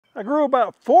I grew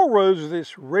about 4 rows of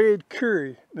this red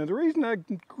Kuri. Now the reason I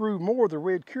grew more of the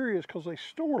red Kuri is because they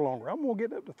store longer. I'm gonna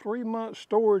get up to 3 months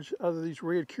storage out of these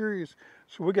red Kuris,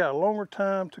 so we got a longer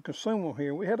time to consume them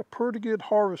here. We had a pretty good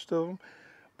harvest of them,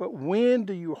 but when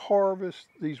do you harvest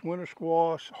these winter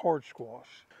squash, hard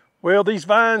squash? Well, these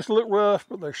vines look rough,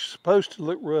 but they're supposed to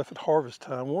look rough at harvest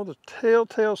time. One of the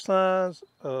telltale signs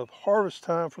of harvest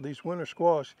time for these winter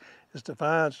squash is the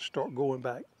vines start going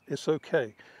back. It's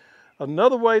okay.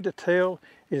 Another way to tell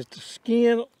is the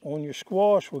skin on your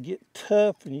squash will get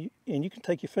tough, and you can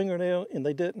take your fingernail and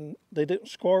they didn't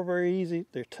scar very easy.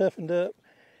 They're toughened up,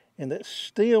 and that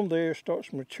stem there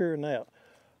starts maturing out.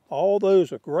 All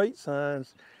those are great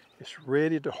signs it's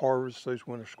ready to harvest those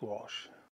winter squash.